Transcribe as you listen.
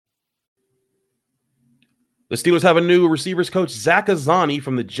The Steelers have a new receivers coach, Zach Azzanni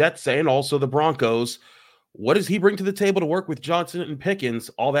from the Jets and also the Broncos. What does he bring to the table to work with Johnson and Pickens?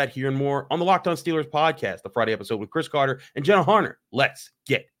 All that here and more on the Locked On Steelers podcast, the Friday episode with Chris Carter and Jenna Harner. Let's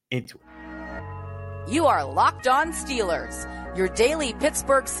get into it. You are Locked On Steelers, your daily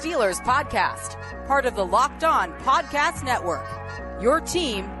Pittsburgh Steelers podcast, part of the Locked On Podcast Network, your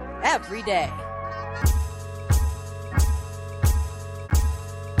team every day.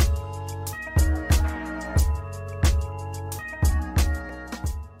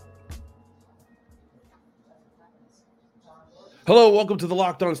 Hello, welcome to the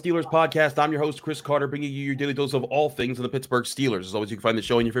Locked On Steelers podcast. I'm your host, Chris Carter, bringing you your daily dose of all things in the Pittsburgh Steelers. As always, you can find the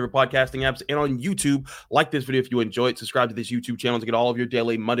show in your favorite podcasting apps and on YouTube. Like this video if you enjoy it. Subscribe to this YouTube channel to get all of your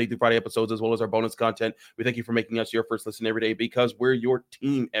daily Monday through Friday episodes, as well as our bonus content. We thank you for making us your first listen every day because we're your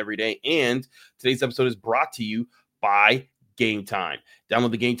team every day. And today's episode is brought to you by Game Time.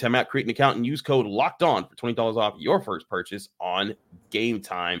 Download the Game Time app, create an account, and use code Locked On for $20 off your first purchase on Game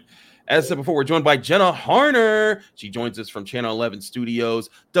Time. As I said before, we're joined by Jenna Harner. She joins us from Channel 11 Studios,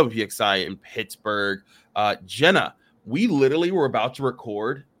 WPXI in Pittsburgh. Jenna, we literally were about to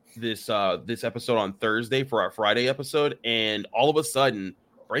record this episode on Thursday for our Friday episode, and all of a sudden,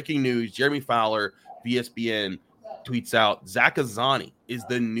 breaking news, Jeremy Fowler, VSBN, tweets out, Zach Azzanni is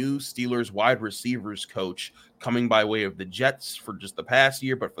the new Steelers wide receivers coach coming by way of the Jets for just the past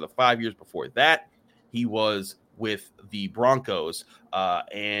year, but for the 5 years before that, he was with the Broncos.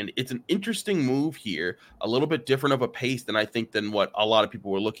 And it's an interesting move here, a little bit different of a pace than what a lot of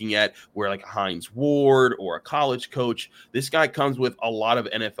people were looking at, where like a Hines Ward or a college coach. This guy comes with a lot of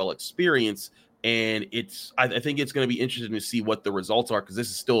NFL experience, and I think it's going to be interesting to see what the results are, because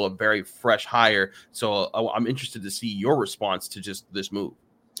this is still a very fresh hire. So I'm interested to see your response to just this move.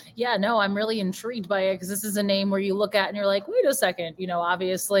 Yeah, no, I'm really intrigued by it because this is a name where you look at and you're like, wait a second,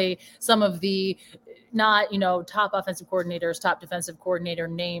 obviously some of the not, top offensive coordinators, top defensive coordinator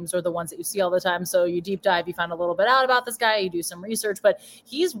names are the ones that you see all the time. So you deep dive, you find a little bit out about this guy, you do some research, but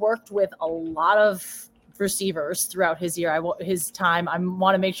he's worked with a lot of receivers throughout his time. I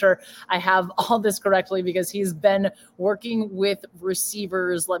want to make sure I have all this correctly because he's been working with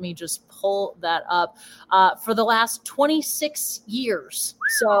receivers. Let me just pull that up for the last 26 years.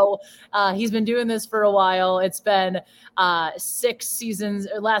 So he's been doing this for a while. It's been 6 seasons,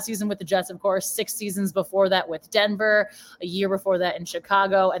 last season with the Jets, of course, 6 seasons before that with Denver, a year before that in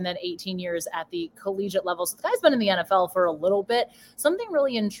Chicago, and then 18 years at the collegiate level. So the guy's been in the NFL for a little bit. Something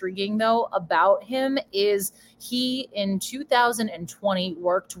really intriguing, though, about him is he, in 2020,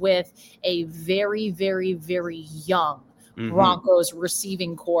 worked with a very, very, very young Broncos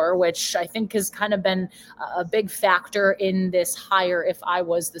receiving core, which I think has kind of been a big factor in this hire. If I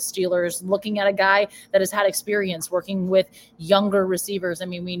was the Steelers, looking at a guy that has had experience working with younger receivers. I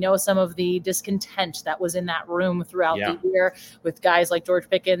mean, we know some of the discontent that was in that room throughout the year with guys like George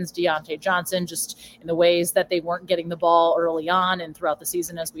Pickens, Diontae Johnson, just in the ways that they weren't getting the ball early on and throughout the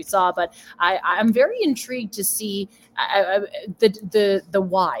season, as we saw. But I'm very intrigued to see the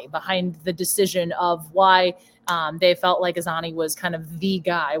why behind the decision of why they felt like Azzanni was kind of the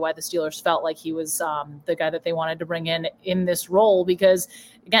guy, why the Steelers felt like he was the guy that they wanted to bring in this role, because,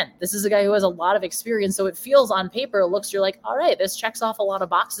 again, this is a guy who has a lot of experience. So it feels on paper, you're like, all right, this checks off a lot of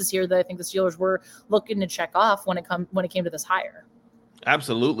boxes here that I think the Steelers were looking to check off when it came to this hire.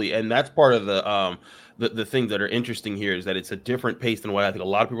 Absolutely. And that's part of the things that are interesting here is that it's a different pace than what I think a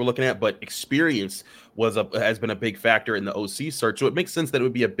lot of people are looking at, but experience has been a big factor in the OC search. So it makes sense that it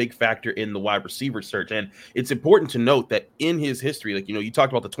would be a big factor in the wide receiver search. And it's important to note that in his history, like, you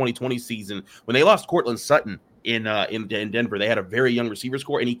talked about the 2020 season when they lost Cortland Sutton in Denver, they had a very young receivers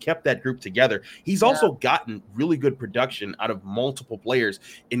core, and he kept that group together. He's also gotten really good production out of multiple players,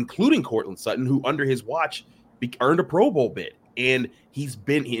 including Cortland Sutton, who under his watch earned a Pro Bowl bid. And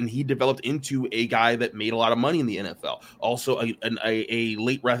he developed into a guy that made a lot of money in the NFL. Also, a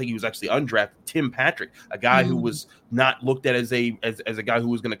late, I think he was actually undrafted, Tim Patrick, a guy who was not looked at as a guy who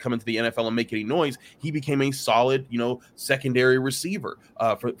was going to come into the NFL and make any noise. He became a solid, secondary receiver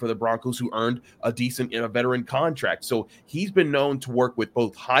for the Broncos, who earned a decent veteran contract. So he's been known to work with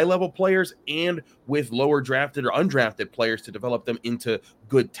both high-level players and with lower drafted or undrafted players to develop them into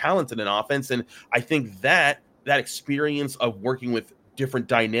good talent in an offense. And I think that experience of working with different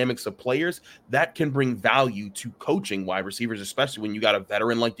dynamics of players, that can bring value to coaching wide receivers, especially when you got a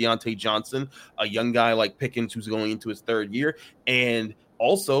veteran like Diontae Johnson, a young guy like Pickens who's going into his 3rd year, and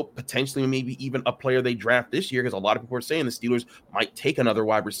also potentially maybe even a player they draft this year, because a lot of people are saying the Steelers might take another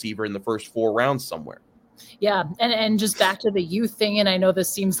wide receiver in the first 4 rounds somewhere. Yeah. And just back to the youth thing. And I know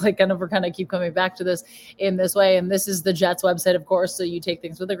this seems like we're kind of keep coming back to this in this way. And this is the Jets website, of course. So you take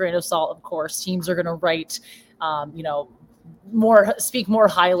things with a grain of salt, of course. Teams are going to write, speak more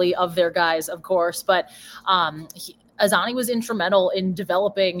highly of their guys, of course. But Azzanni was instrumental in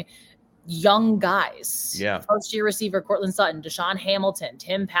developing young guys. Yeah. First-year receiver Cortland Sutton, Deshaun Hamilton,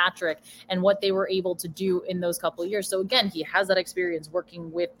 Tim Patrick, and what they were able to do in those couple of years. So again, he has that experience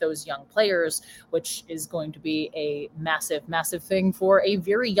working with those young players, which is going to be a massive, massive thing for a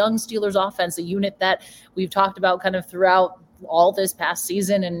very young Steelers offense, a unit that we've talked about kind of throughout all this past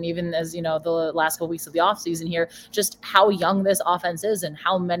season, and even as the last couple weeks of the offseason here, just how young this offense is and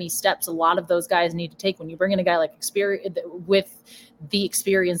how many steps a lot of those guys need to take. When you bring in a guy like experience with the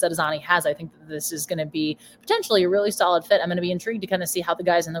experience that Azzanni has, I think that this is going to be potentially a really solid fit. I'm going to be intrigued to kind of see how the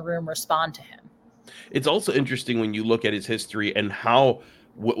guys in the room respond to him. It's also interesting when you look at his history and how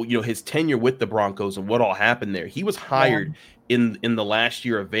his tenure with the Broncos and what all happened there. He was hired in the last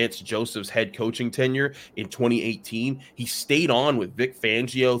year of Vance Joseph's head coaching tenure in 2018. He stayed on with Vic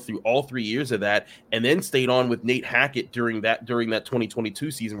Fangio through all 3 years of that, and then stayed on with Nate Hackett during that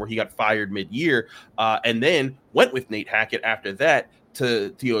 2022 season where he got fired mid-year, and then went with Nate Hackett after that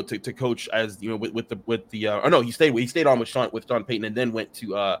to coach as he stayed on with Sean Payton, and then went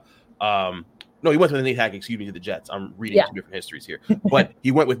to no, he went with Nate Hackett, to the Jets. I'm reading two different histories here. But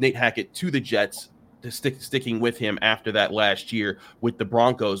he went with Nate Hackett to the Jets, to sticking with him after that last year with the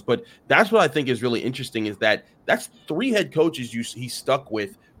Broncos. But that's what I think is really interesting, is that that's 3 head coaches he stuck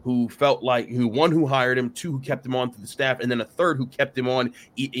with, who felt like one who hired him, 2 who kept him on to the staff, and then a 3rd who kept him on,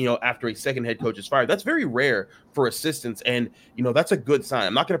 after a second head coach is fired. That's very rare for assistants, and that's a good sign.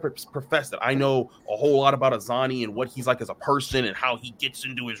 I'm not going to profess that I know a whole lot about Azzanni and what he's like as a person and how he gets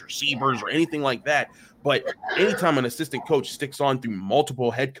into his receivers or anything like that. But anytime an assistant coach sticks on through multiple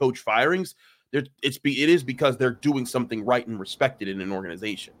head coach firings, it is because they're doing something right and respected in an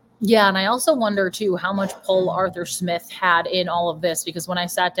organization. Yeah, and I also wonder, too, how much pull Arthur Smith had in all of this, because when I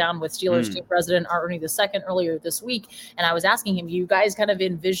sat down with Steelers team president Art Rooney II earlier this week, and I was asking him, you guys kind of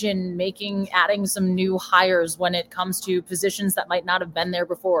envision adding some new hires when it comes to positions that might not have been there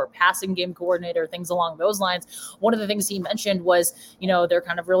before, passing game coordinator, things along those lines. One of the things he mentioned was, they're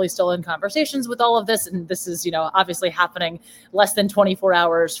kind of really still in conversations with all of this, and this is, obviously happening less than 24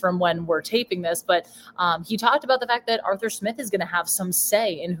 hours from when we're taping this, but he talked about the fact that Arthur Smith is going to have some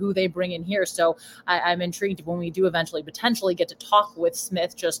say in who they bring in here. So I'm intrigued when we do eventually potentially get to talk with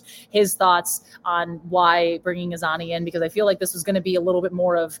Smith, just his thoughts on why bringing Azzanni in, because I feel like this was going to be a little bit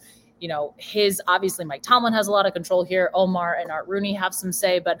more of, obviously Mike Tomlin has a lot of control here. Omar and Art Rooney have some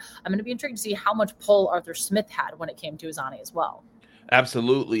say, but I'm going to be intrigued to see how much pull Arthur Smith had when it came to Azzanni as well.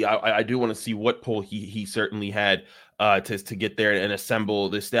 Absolutely. I do want to see what pull he certainly had to get there and assemble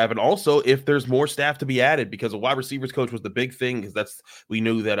this staff, and also if there's more staff to be added, because a wide receivers coach was the big thing, because we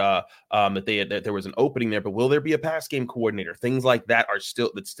knew that that there was an opening there. But will there be a pass game coordinator? Things like that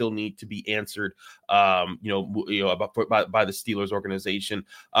still need to be answered, by the Steelers organization.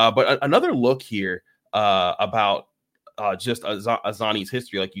 But another look here about just Azzanni's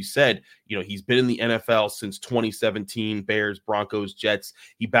history. Like you said, he's been in the NFL since 2017, Bears, Broncos, Jets.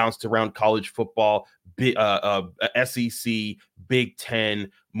 He bounced around college football, SEC, Big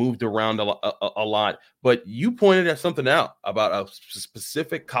Ten, moved around a lot. But you pointed at something out about a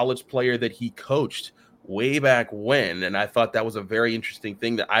specific college player that he coached way back when, and I thought that was a very interesting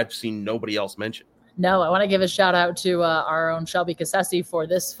thing that I've seen nobody else mention. No, I want to give a shout out to our own Shelby Cassesi for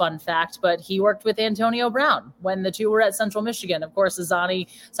this fun fact, but he worked with Antonio Brown when the two were at Central Michigan. Of course, Azzanni,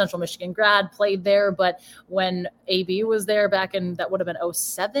 Central Michigan grad, played there, but when AB was there back in, that would have been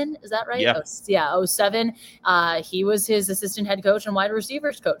 07, is that right? Yeah. 07. He was his assistant head coach and wide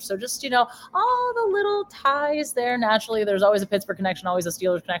receivers coach. So just, all the little ties there. Naturally, there's always a Pittsburgh connection, always a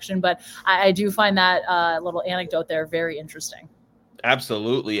Steelers connection, but I do find that little anecdote there very interesting.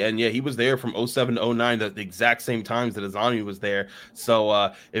 Absolutely. And yeah, he was there from 07 to 09 at the exact same times that Azzanni was there.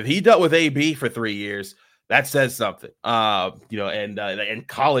 So if he dealt with AB for 3 years, that says something, and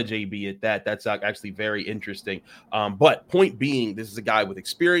college AB at that. That's actually very interesting. But point being, this is a guy with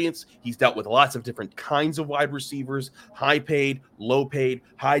experience. He's dealt with lots of different kinds of wide receivers, high paid, low paid,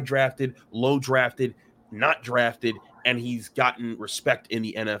 high drafted, low drafted, not drafted. And he's gotten respect in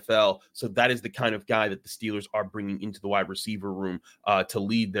the NFL. So that is the kind of guy that the Steelers are bringing into the wide receiver room to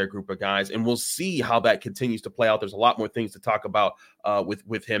lead their group of guys. And we'll see how that continues to play out. There's a lot more things to talk about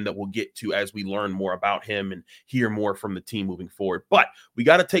with him that we'll get to as we learn more about him and hear more from the team moving forward. But we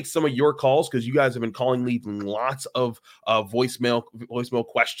got to take some of your calls, because you guys have been leaving lots of voicemail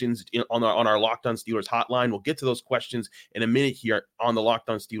questions on our Locked On Steelers hotline. We'll get to those questions in a minute here on the Locked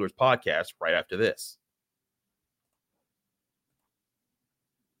On Steelers podcast right after this.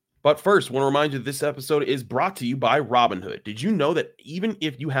 But first, I want to remind you that this episode is brought to you by Robinhood. Did you know that even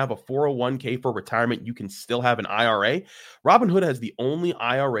if you have a 401k for retirement, you can still have an IRA? Robinhood has the only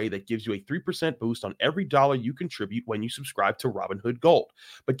IRA that gives you a 3% boost on every dollar you contribute when you subscribe to Robinhood Gold.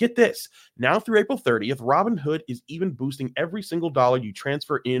 But get this, now through April 30th, Robinhood is even boosting every single dollar you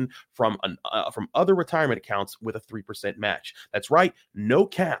transfer in from other retirement accounts with a 3% match. That's right, no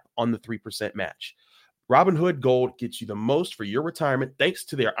cap on the 3% match. Robinhood Gold gets you the most for your retirement thanks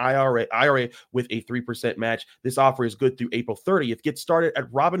to their IRA with a 3% match. This offer is good through April 30th. Get started at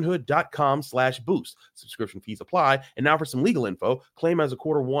robinhood.com/boost. Subscription fees apply. And now for some legal info. Claim as a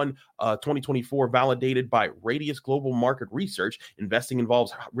Q1 2024 validated by Radius Global Market Research. Investing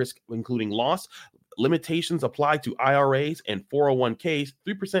involves risk including loss. Limitations apply to IRAs and 401ks.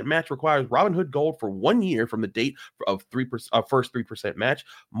 3% match requires Robinhood Gold for 1 year from the date of first 3% match.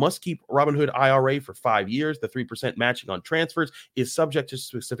 Must keep Robinhood IRA for 5 years. The 3% matching on transfers is subject to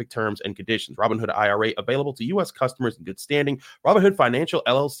specific terms and conditions. Robinhood IRA available to U.S. customers in good standing. Robinhood Financial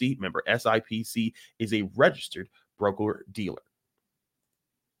LLC, member SIPC, is a registered broker-dealer.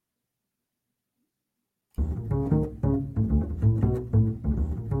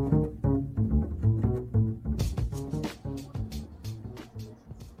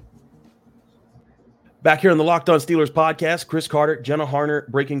 Back here on the Locked On Steelers podcast, Chris Carter, Jenna Harner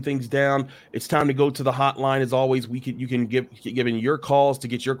breaking things down. It's time to go to the hotline. As always, you can give in your calls to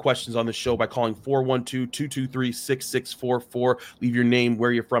get your questions on the show by calling 412-223-6644. Leave your name,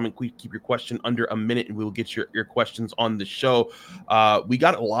 where you're from, and please keep your question under a minute, and we'll get your questions on the show. We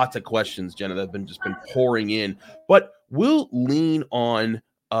got lots of questions, Jenna, that have been pouring in, but we'll lean on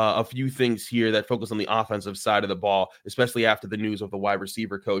a few things here that focus on the offensive side of the ball, especially after the news of the wide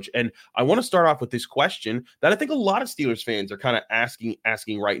receiver coach. And I want to start off with this question that I think a lot of Steelers fans are kind of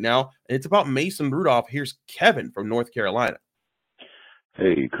asking right now. And it's about Mason Rudolph. Here's Kevin from North Carolina.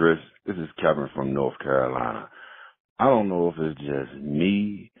 Hey, Chris, this is Kevin from North Carolina. I don't know if it's just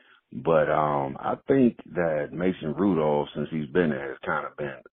me, but I think that Mason Rudolph, since he's been there, has kind of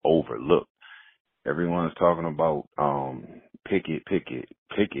been overlooked. Everyone's talking about Pickett,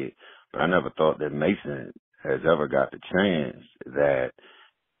 but I never thought that Mason has ever got the chance that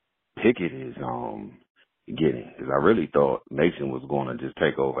Pickett is getting. Because I really thought Mason was going to just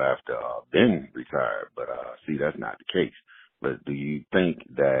take over after Ben retired, but see, that's not the case. But do you think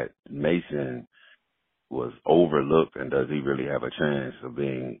that Mason was overlooked, and does he really have a chance of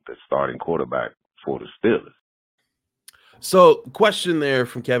being the starting quarterback for the Steelers? So, question there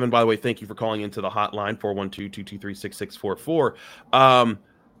from Kevin. By the way, thank you for calling into the hotline, 412-223-6644.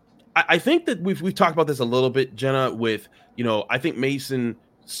 I think that we've talked about this a little bit, Jenna, with, I think Mason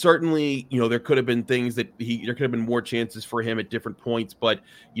certainly, there could have been things that there could have been more chances for him at different points. But,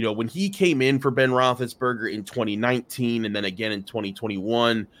 when he came in for Ben Roethlisberger in 2019 and then again in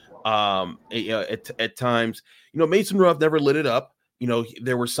 2021, at times, Mason Rudolph never lit it up.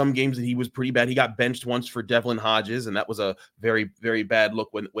 There were some games that he was pretty bad. He got benched once for Devlin Hodges, and that was a very, very bad look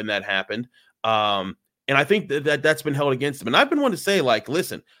when that happened. And I think that's been held against him. And I've been one to say,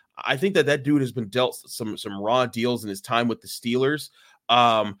 listen, I think that dude has been dealt some raw deals in his time with the Steelers.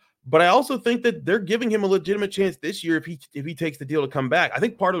 But I also think that they're giving him a legitimate chance this year if he takes the deal to come back. I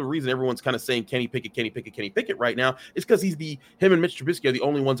think part of the reason everyone's kind of saying Kenny Pickett right now is because him and Mitch Trubisky are the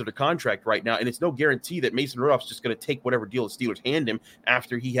only ones under contract right now, and it's no guarantee that Mason Rudolph's just going to take whatever deal the Steelers hand him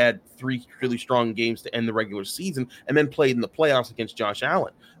after he had 3 really strong games to end the regular season and then played in the playoffs against Josh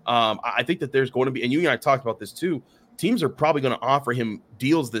Allen. I think that there's going to be, and you and I talked about this too, teams are probably going to offer him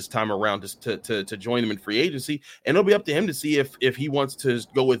deals this time around just to join them in free agency, and it'll be up to him to see if he wants to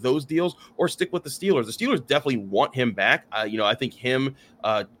go with those deals or stick with the Steelers. The Steelers definitely want him back. I think him,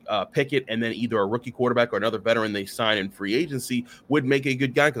 Pickett, and then either a rookie quarterback or another veteran they sign in free agency would make a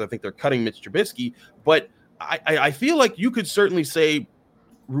good guy, because I think they're cutting Mitch Trubisky. But I feel like you could certainly say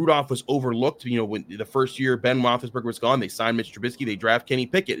Rudolph was overlooked. When the first year Ben Roethlisberger was gone, they signed Mitch Trubisky, they draft Kenny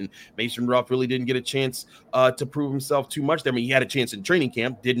Pickett, and Mason Rudolph really didn't get a chance to prove himself too much there. I mean, he had a chance in training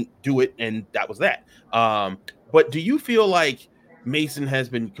camp, didn't do it, and that was that. But do you feel like Mason has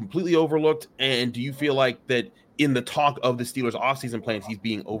been completely overlooked, and do you feel like that in the talk of the Steelers offseason plans, he's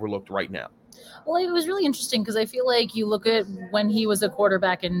being overlooked right now? Well, it was really interesting because I feel like you look at when he was a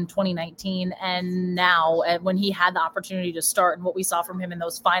quarterback in 2019 and now when he had the opportunity to start and what we saw from him in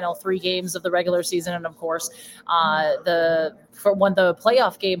those final 3 games of the regular season. And of course, the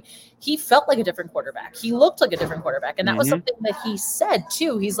playoff game, he felt like a different quarterback. He looked like a different quarterback. And that was something that he said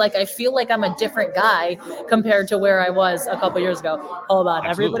too. He's like, I feel like I'm a different guy compared to where I was a couple years ago. Hold on.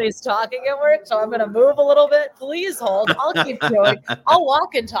 Absolutely. Everybody's talking at work, so I'm going to move a little bit. Please hold. I'll keep going. I'll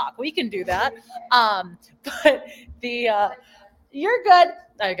walk and talk. We can do that. But You're good.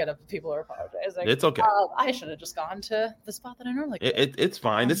 I get up. People are apologizing. It's okay. I should have just gone to the spot that I normally go. It's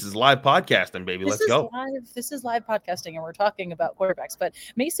fine. This is live podcasting, baby. Let's go. This is live podcasting, and we're talking about quarterbacks. But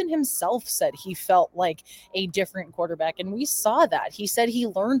Mason himself said he felt like a different quarterback, and we saw that. He said he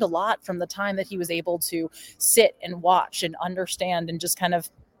learned a lot from the time that he was able to sit and watch and understand and just kind of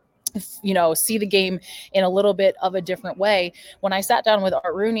see the game in a little bit of a different way. When I sat down with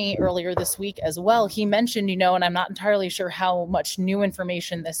Art Rooney earlier this week as well, he mentioned, and I'm not entirely sure how much new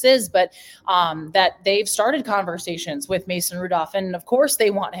information this is, but that they've started conversations with Mason Rudolph. And of course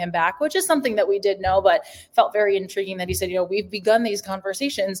they want him back, which is something that we did know, but felt very intriguing that he said, we've begun these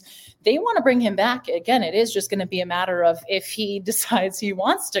conversations. They want to bring him back. Again, it is just going to be a matter of if he decides he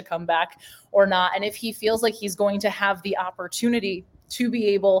wants to come back or not. And if he feels like he's going to have the opportunity to be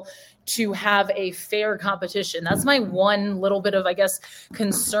able to have a fair competition. That's my one little bit of,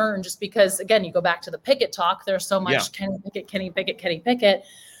 concern, just because, again, you go back to the Pickett talk. There's so much Kenny Pickett.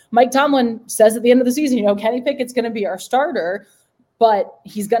 Mike Tomlin says at the end of the season, Kenny Pickett's going to be our starter, but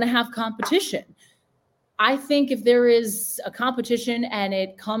he's going to have competition. I think if there is a competition and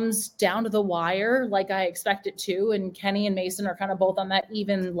it comes down to the wire, like I expect it to, and Kenny and Mason are kind of both on that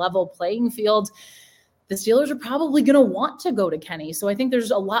even level playing field, the Steelers are probably going to want to go to Kenny. So I think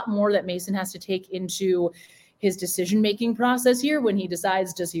there's a lot more that Mason has to take into his decision-making process here when he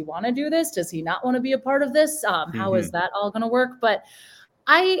decides, does he want to do this? Does he not want to be a part of this? How is that all going to work? But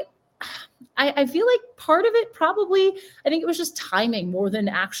I feel like part of it probably, I think it was just timing more than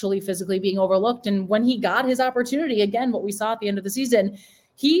actually physically being overlooked. And when he got his opportunity, again, what we saw at the end of the season,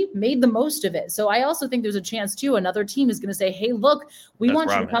 he made the most of it. So I also think there's a chance too, another team is going to say, hey, look, we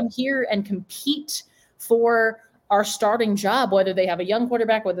want you to come here and compete for our starting job, whether they have a young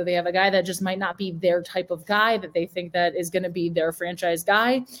quarterback, whether they have a guy that just might not be their type of guy that they think that is going to be their franchise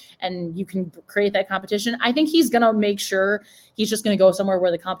guy, and you can create that competition. I think he's going to make sure he's just going to go somewhere where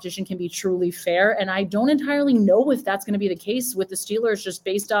the competition can be truly fair. And I don't entirely know if that's going to be the case with the Steelers, just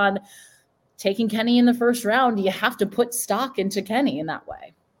based on taking Kenny in the first round. You have to put stock into Kenny in that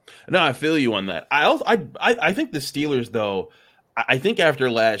way. No, I feel you on that. I think the Steelers, though, I think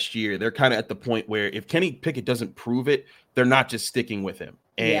after last year, they're kind of at the point where if Kenny Pickett doesn't prove it, they're not just sticking with him.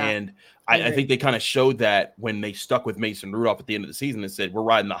 And I think they kind of showed that when they stuck with Mason Rudolph at the end of the season and said, we're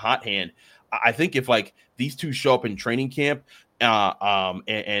riding the hot hand. I think if these two show up in training camp and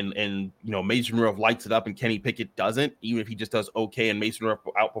Mason Rudolph lights it up and Kenny Pickett doesn't, even if he just does okay and Mason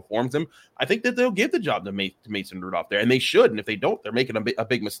Rudolph outperforms him, I think that they'll give the job to Mason Rudolph there. And they should. And if they don't, they're making a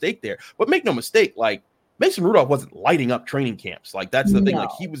big mistake there. But make no mistake, Mason Rudolph wasn't lighting up training camps. That's the thing.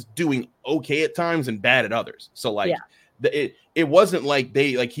 He was doing okay at times and bad at others. So it wasn't like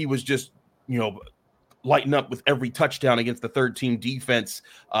he was just, lighting up with every touchdown against the third team defense.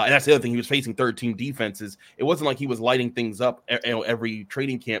 And that's the other thing. He was facing third team defenses. It wasn't like he was lighting things up every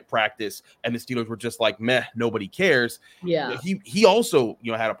training camp practice and the Steelers were just like, meh, nobody cares. Yeah. He also,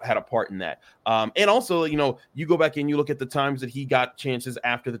 had a part in that. And also, you go back and you look at the times that he got chances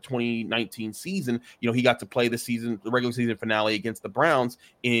after the 2019 season. He got to play the regular season finale against the Browns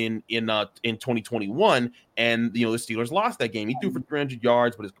in 2021. And, the Steelers lost that game. He threw for 300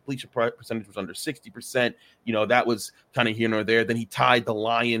 yards, but his completion percentage was under 60%. That was kind of here nor there. Then he tied the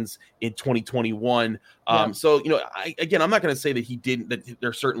Lions in 2021. So, I'm not going to say that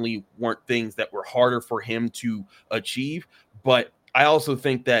there certainly weren't things that were harder for him to achieve. But I also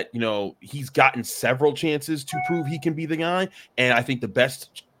think that, he's gotten several chances to prove he can be the guy. And I think the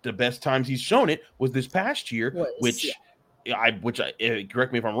best times he's shown it was this past year, which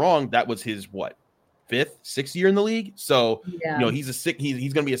correct me if I'm wrong, that was his sixth year in the league. So, he's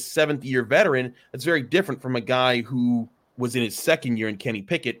going to be a 7th year veteran. That's very different from a guy who was in his 2nd year in Kenny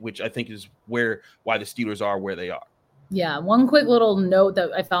Pickett, which I think is why the Steelers are where they are. Yeah. One quick little note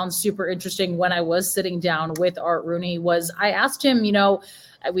that I found super interesting when I was sitting down with Art Rooney was I asked him,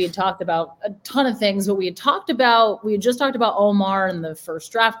 we had talked about a ton of things, but we had just talked about Omar in the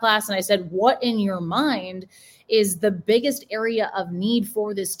first draft class. And I said, what in your mind is the biggest area of need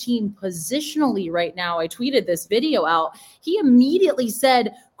for this team positionally right now? I tweeted this video out. He immediately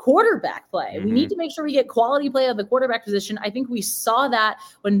said quarterback play. We need to make sure we get quality play at the quarterback position. I think we saw that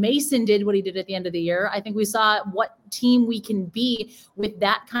when Mason did what he did at the end of the year. I think we saw what team we can be with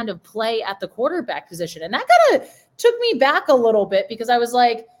that kind of play at the quarterback position. And that kind of took me back a little bit because I was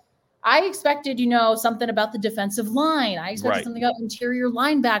like, I expected, something about the defensive line. I expected something about interior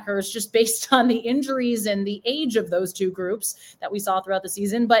linebackers just based on the injuries and the age of those two groups that we saw throughout the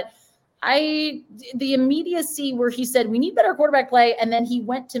season. But the immediacy where he said, we need better quarterback play. And then he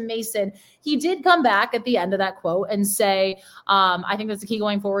went to Mason. He did come back at the end of that quote and say, I think that's the key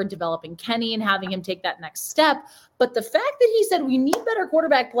going forward, developing Kenny and having him take that next step. But the fact that he said, we need better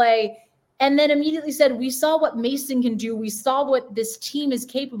quarterback play, and then immediately said, we saw what Mason can do. We saw what this team is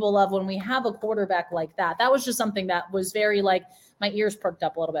capable of when we have a quarterback like that. That was just something that was very like, my ears perked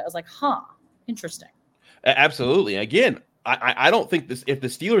up a little bit. I was like, interesting. Absolutely. Again, I don't think this, if the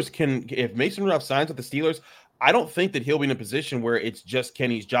Steelers if Mason Rudolph signs with the Steelers, I don't think that he'll be in a position where it's just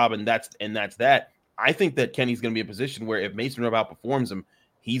Kenny's job and that's that. I think that Kenny's going to be in a position where if Mason Rudolph outperforms him,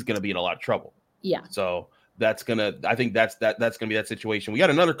 he's going to be in a lot of trouble. Yeah. So I think that's going to be that situation. We got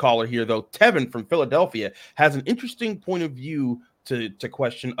another caller here though. Tevin from Philadelphia has an interesting point of view to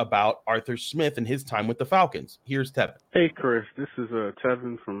question about Arthur Smith and his time with the Falcons. Here's Tevin. Hey, Chris. This is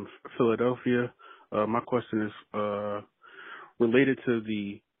Tevin from Philadelphia. My question is related to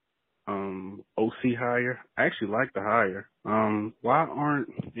the OC hire. I actually like the hire. Why aren't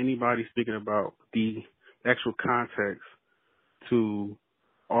anybody speaking about the actual context to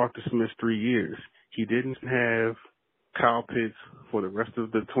Arthur Smith's 3 years? He didn't have Kyle Pitts for the rest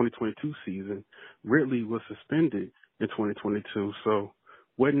of the 2022 season. Ridley was suspended in 2022. So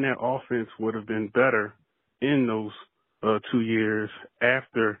wouldn't that offense would have been better in those 2 years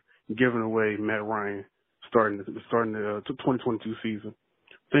after giving away Matt Ryan starting the 2022 season?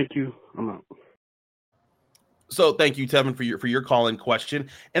 Thank you. I'm out. So thank you, Tevin, for your call in question.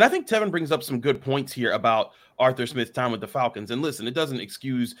 And I think Tevin brings up some good points here about Arthur Smith's time with the Falcons. And listen, it doesn't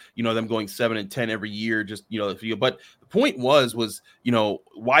excuse, them going 7-10 every year, but the point was,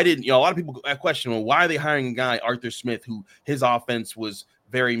 why didn't, a lot of people question, well, why are they hiring a guy, Arthur Smith, who his offense was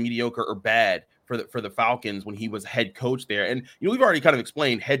very mediocre or bad for the Falcons when he was head coach there? And, we've already kind of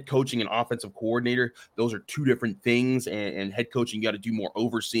explained head coaching and offensive coordinator. Those are two different things. And head coaching, you got to do more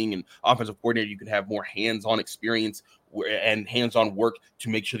overseeing, and offensive coordinator, you can have more hands-on experience and hands-on work to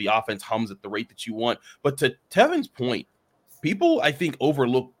make sure the offense hums at the rate that you want. But to Tevin's point, people, I think,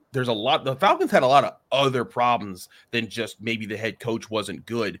 overlook the Falcons had a lot of other problems than just maybe the head coach wasn't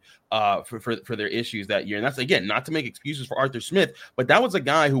good for their issues that year. And that's, again, not to make excuses for Arthur Smith, but that was a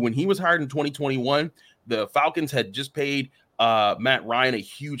guy who, when he was hired in 2021, the Falcons had just paid Matt Ryan a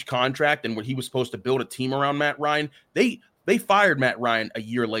huge contract, and when he was supposed to build a team around Matt Ryan, they fired Matt Ryan a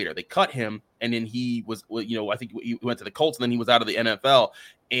year later. They cut him, and then he was, I think he went to the Colts, and then he was out of the NFL.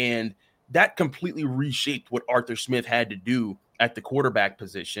 And that completely reshaped what Arthur Smith had to do at the quarterback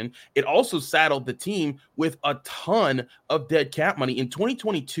position. It also saddled the team with a ton of dead cap money. In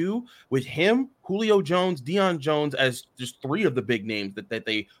 2022, with him, Julio Jones, Deion Jones as just three of the big names that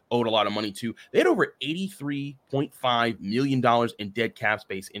they owed a lot of money to, they had over $83.5 million in dead cap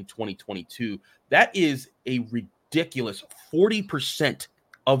space in 2022. That is a ridiculous 40%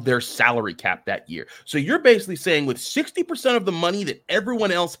 of their salary cap that year. So you're basically saying with 60% of the money that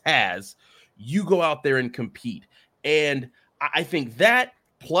everyone else has, you go out there and compete. And I think that,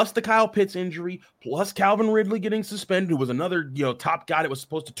 plus the Kyle Pitts injury, plus Calvin Ridley getting suspended, who was another top guy that was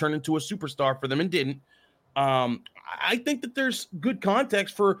supposed to turn into a superstar for them and didn't. I think that there's good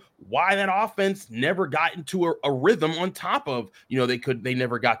context for why that offense never got into a rhythm. On top of they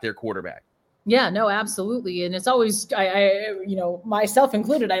never got their quarterback. Yeah, no, absolutely. And it's always, I myself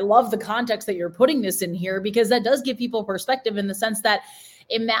included, I love the context that you're putting this in here, because that does give people perspective in the sense that,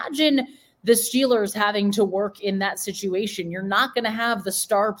 imagine the Steelers having to work in that situation. You're not going to have the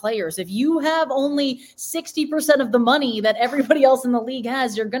star players. If you have only 60% of the money that everybody else in the league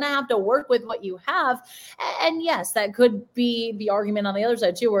has, you're going to have to work with what you have. And yes, that could be the argument on the other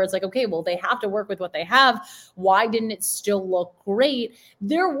side too, where it's like, okay, well, they have to work with what they have. Why didn't it still look great?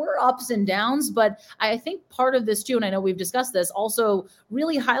 There were ups and downs, but I think part of this too, and I know we've discussed this, also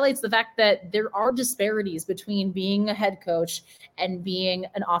really highlights the fact that there are disparities between being a head coach and being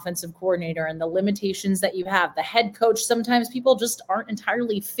an offensive coordinator, and the limitations that you have. The head coach, sometimes people just aren't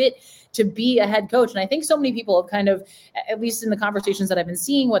entirely fit to be a head coach. And I think so many people have kind of, at least in the conversations that I've been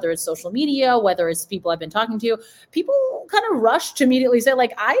seeing, whether it's social media, whether it's people I've been talking to, people kind of rush to immediately say,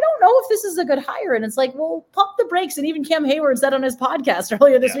 like, I don't know if this is a good hire. And it's like, well, pump the brakes. And even Cam Hayward said on his podcast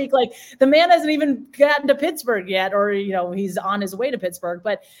earlier this week, like, the man hasn't even gotten to Pittsburgh yet, or, he's on his way to Pittsburgh,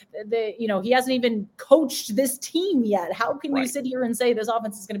 but he hasn't even coached this team yet. How can you sit here and say this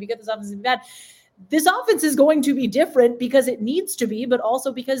offense is going to be good, this offense is going to be bad? This offense is going to be different because it needs to be, but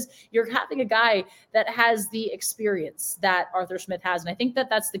also because you're having a guy that has the experience that Arthur Smith has. And I think that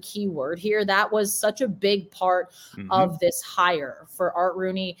that's the key word here. That was such a big part of this hire for Art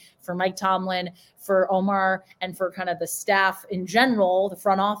Rooney, for Mike Tomlin, for Omar, and for kind of the staff in general. The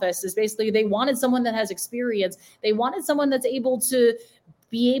front office is basically, they wanted someone that has experience. They wanted someone that's able to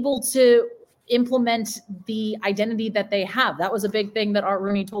be able to implement the identity that they have. That was a big thing that Art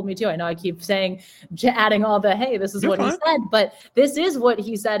Rooney told me too. I know I keep saying, adding all the, hey, this is what he said, but this is what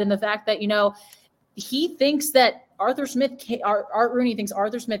he said. And the fact that, he thinks that Art Rooney thinks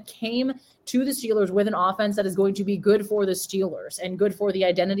Arthur Smith came to the Steelers with an offense that is going to be good for the Steelers and good for the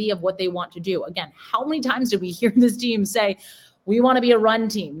identity of what they want to do. Again, how many times did we hear this team say, we want to be a run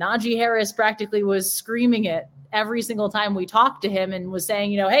team? Najee Harris practically was screaming it every single time we talked to him and was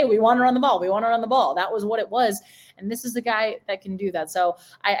saying, hey, we want to run the ball. We want to run the ball. That was what it was. And this is the guy that can do that. So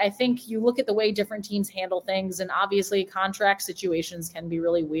I think you look at the way different teams handle things, and obviously contract situations can be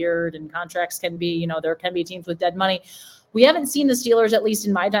really weird, and contracts can be, there can be teams with dead money. We haven't seen the Steelers, at least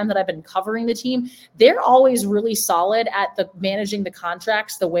in my time that I've been covering the team. They're always really solid at managing the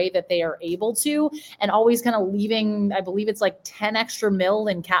contracts the way that they are able to, and always kind of leaving, I believe it's like 10 extra mil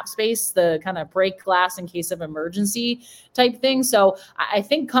in cap space, the kind of break glass in case of emergency type thing. So I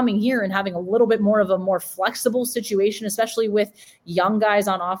think coming here and having a little bit more of a more flexible situation, especially with young guys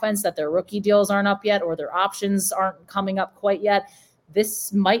on offense that their rookie deals aren't up yet or their options aren't coming up quite yet,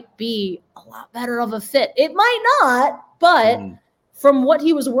 this might be a lot better of a fit. It might not, but from what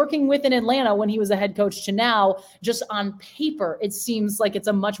he was working with in Atlanta when he was a head coach to now, just on paper, it seems like it's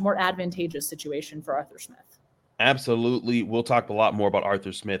a much more advantageous situation for Arthur Smith. Absolutely. We'll talk a lot more about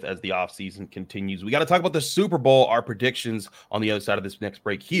Arthur Smith as the offseason continues. We got to talk about the Super Bowl, our predictions on the other side of this next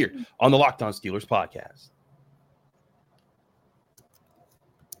break here on the Locked On Steelers podcast.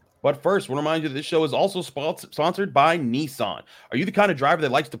 But first, we'll remind you that this show is also sponsored by Nissan. Are you the kind of driver that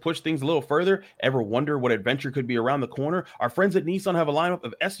likes to push things a little further? Ever wonder what adventure could be around the corner? Our friends at Nissan have a lineup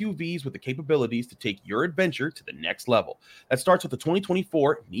of SUVs with the capabilities to take your adventure to the next level. That starts with the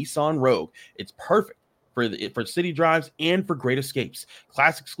 2024 Nissan Rogue. It's perfect for city drives and for great escapes.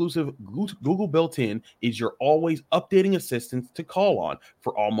 Class exclusive Google built-in is your always updating assistant to call on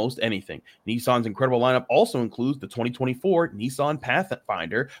for almost anything. Nissan's incredible lineup also includes the 2024 Nissan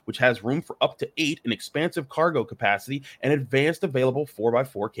Pathfinder, which has room for up to 8 in expansive cargo capacity and advanced available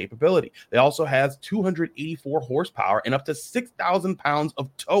 4x4 capability. They also have 284 horsepower and up to 6,000 pounds of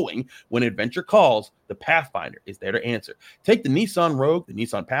towing. When adventure calls, the Pathfinder is there to answer. Take the Nissan Rogue, the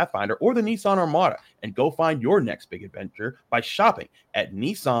Nissan Pathfinder, or the Nissan Armada and go find your next big adventure by shopping at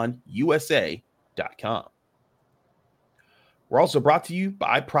nissanusa.com. We're also brought to you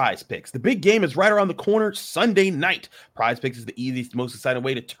by Prize Picks. The big game is right around the corner Sunday night. Prize Picks is the easiest, most exciting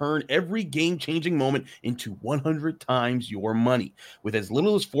way to turn every game-changing moment into 100 times your money. With as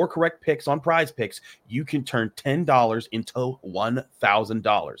little as 4 correct picks on Prize Picks, you can turn $10 into $1,000.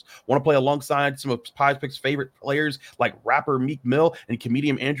 Want to play alongside some of Prize Picks' favorite players like rapper Meek Mill and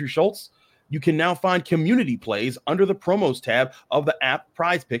comedian Andrew Schultz? You can now find community plays under the promos tab of the app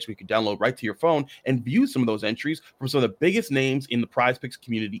Prize Picks, where you can download right to your phone and view some of those entries from some of the biggest names in the Prize Picks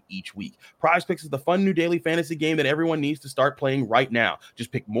community each week. Prize Picks is the fun new daily fantasy game that everyone needs to start playing right now.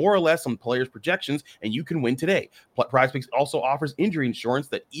 Just pick more or less on players' projections, and you can win today. Prize Picks also offers injury insurance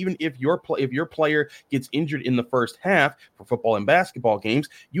that even if your player gets injured in the first half for football and basketball games,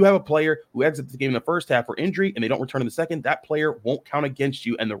 you have a player who exits the game in the first half for injury and they don't return in the second, that player won't count against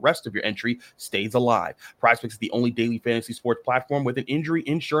you, and the rest of your entry stays alive. Prize Picks is the only daily fantasy sports platform with an injury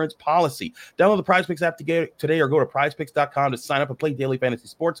insurance policy. Download the Prize Picks app today or go to prizepicks.com to sign up and play daily fantasy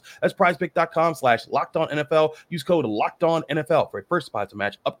sports. That's prizepicks.com/LockedOnNFL. Use code LockedOnNFL for a first deposit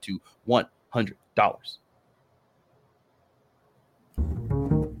match up to $100.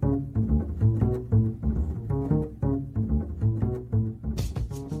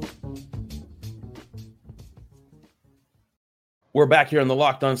 We're back here on the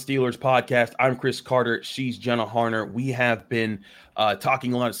Locked On Steelers podcast. I'm Chris Carter. She's Jenna Harner. We have been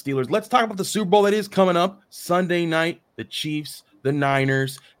talking a lot of Steelers. Let's talk about the Super Bowl that is coming up Sunday night. The Chiefs, the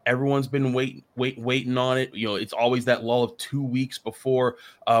Niners. Everyone's been waiting on it. You know, it's always that lull of 2 weeks before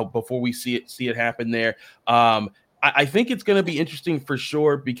we see it happen there. I think it's going to be interesting for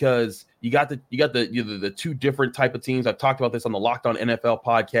sure because you got the two different type of teams. I've talked about this on the Locked On NFL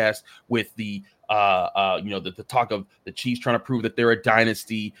podcast with the talk of the Chiefs trying to prove that they're a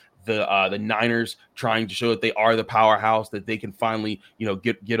dynasty, the Niners trying to show that they are the powerhouse, that they can finally,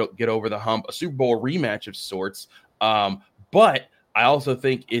 get over the hump, a Super Bowl rematch of sorts. But I also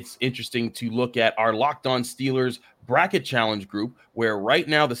think it's interesting to look at our Locked On Steelers bracket challenge group, where right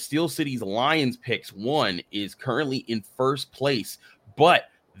now the Steel City's Lions Picks 1 is currently in first place, but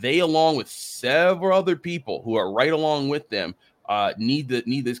they, along with several other people who are right along with them, need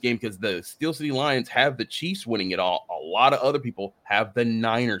this game because the Steel City Lions have the Chiefs winning it all. A lot of other people have the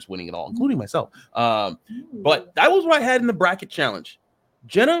Niners winning it all, including myself. But that was what I had in the bracket challenge.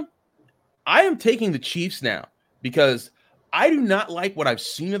 Jenna, I am taking the Chiefs now because I do not like what I've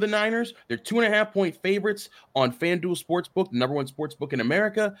seen of the Niners. They're 2.5-point favorites on FanDuel Sportsbook, the number one sportsbook in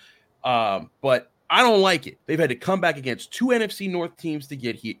America. But I don't like it. They've had to come back against two NFC North teams to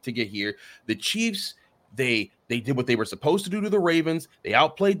get here. The Chiefs, they did what they were supposed to do to the Ravens. They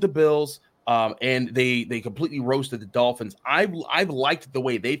outplayed the Bills, and they completely roasted the Dolphins. I've liked the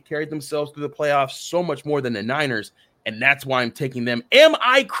way they've carried themselves through the playoffs so much more than the Niners, and that's why I'm taking them. Am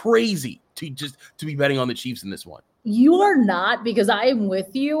I crazy to be betting on the Chiefs in this one? You are not, because I am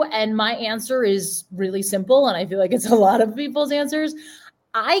with you, and my answer is really simple, and I feel like it's a lot of people's answers.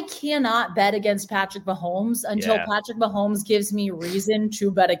 I cannot bet against Patrick Mahomes until Patrick Mahomes gives me reason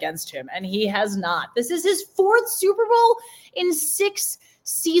to bet against him, and he has not. This is his fourth Super Bowl in 6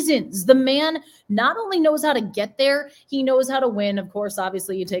 seasons. The man not only knows how to get there, he knows how to win. Of course,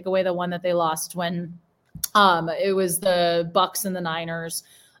 obviously, you take away the one that they lost when it was the Bucks and the Niners.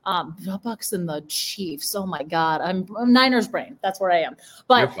 The Bucks and the Chiefs. Oh my God. I'm Niners brain. That's where I am.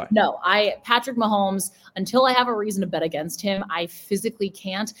 But no, Patrick Mahomes, until I have a reason to bet against him, I physically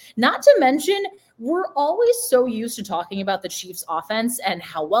can't. Not to mention, we're always so used to talking about the Chiefs offense and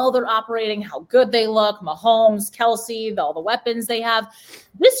how well they're operating, how good they look, Mahomes, Kelsey, all the weapons they have.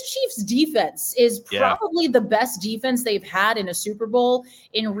 This Chiefs defense is probably the best defense they've had in a Super Bowl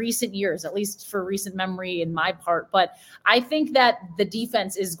in recent years, at least for recent memory in my part. But I think that the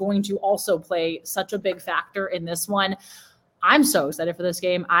defense is going to also play such a big factor in this one. I'm so excited for this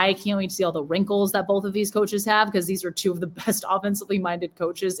game. I can't wait to see all the wrinkles that both of these coaches have, because these are two of the best offensively minded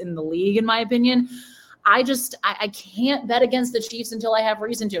coaches in the league, in my opinion. I can't bet against the Chiefs until I have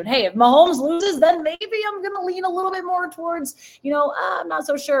reason to. And hey, if Mahomes loses, then maybe I'm going to lean a little bit more towards, I'm not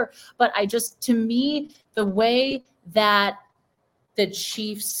so sure. But to me, the way that the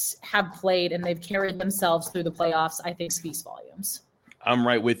Chiefs have played and they've carried themselves through the playoffs, I think speaks volumes. I'm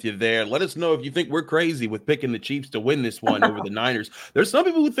right with you there. Let us know if you think we're crazy with picking the Chiefs to win this one over the Niners. There's some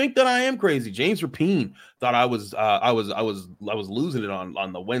people who think that I am crazy. James Rapine thought I was losing it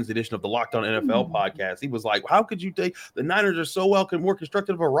on the Wednesday edition of the Locked On NFL podcast. He was like, "How could you take the Niners are so more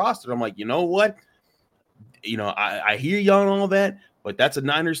constructive of a roster?" I'm like, you know what? I hear you on all that, but that's a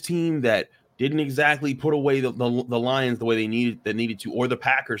Niners team that didn't exactly put away the Lions the way they needed to, or the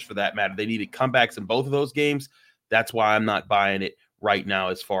Packers for that matter. They needed comebacks in both of those games. That's why I'm not buying it right now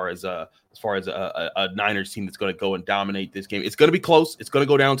as far as a Niners team that's going to go and dominate this game. It's going to be close. It's going to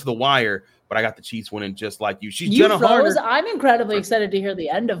go down to the wire, but I got the Chiefs winning just like you. She's Jenna Harner. I'm incredibly excited to hear the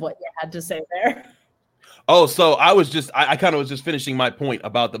end of what you had to say there. Oh, so I kind of was just finishing my point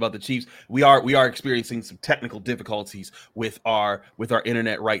about the Chiefs. We are experiencing some technical difficulties with our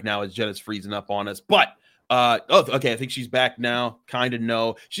internet right now as Jenna's freezing up on us, but okay. I think she's back now. Kind of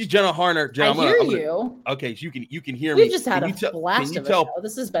no. She's Jenna Harner. Jenna, I hear you. Okay, so you can hear me. We've just had a blast of it.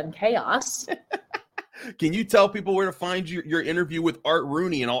 This has been chaos. Can you tell people where to find your interview with Art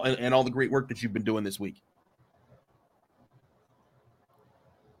Rooney and all the great work that you've been doing this week?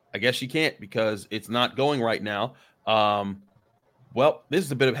 I guess you can't because it's not going right now. Well, this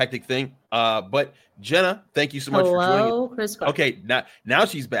is a bit of a hectic thing. But Jenna, thank you so much for joining us. Chris. Okay, now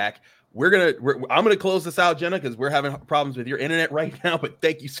she's back. I'm gonna close this out, Jenna, because we're having problems with your internet right now. But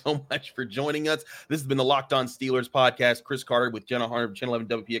thank you so much for joining us. This has been the Locked On Steelers podcast. Chris Carter with Jenna Harner, Channel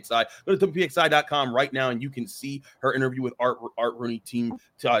 11 WPXI. Go to WPXI.com right now, and you can see her interview with Art Rooney, team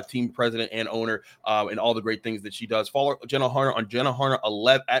president and owner, and all the great things that she does. Follow Jenna Harner on Jenna Harner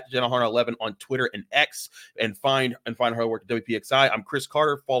 11 at Jenna Harner 11 on Twitter and X, and find her work at WPXI. I'm Chris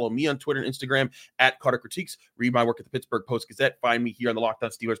Carter. Follow me on Twitter and Instagram at Carter Critiques. Read my work at the Pittsburgh Post-Gazette. Find me here on the Locked On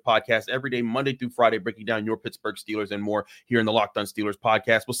Steelers podcast every day, Monday through Friday, breaking down your Pittsburgh Steelers and more here in the Locked On Steelers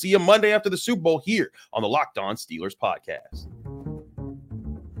podcast. We'll see you Monday after the Super Bowl here on the Locked On Steelers podcast.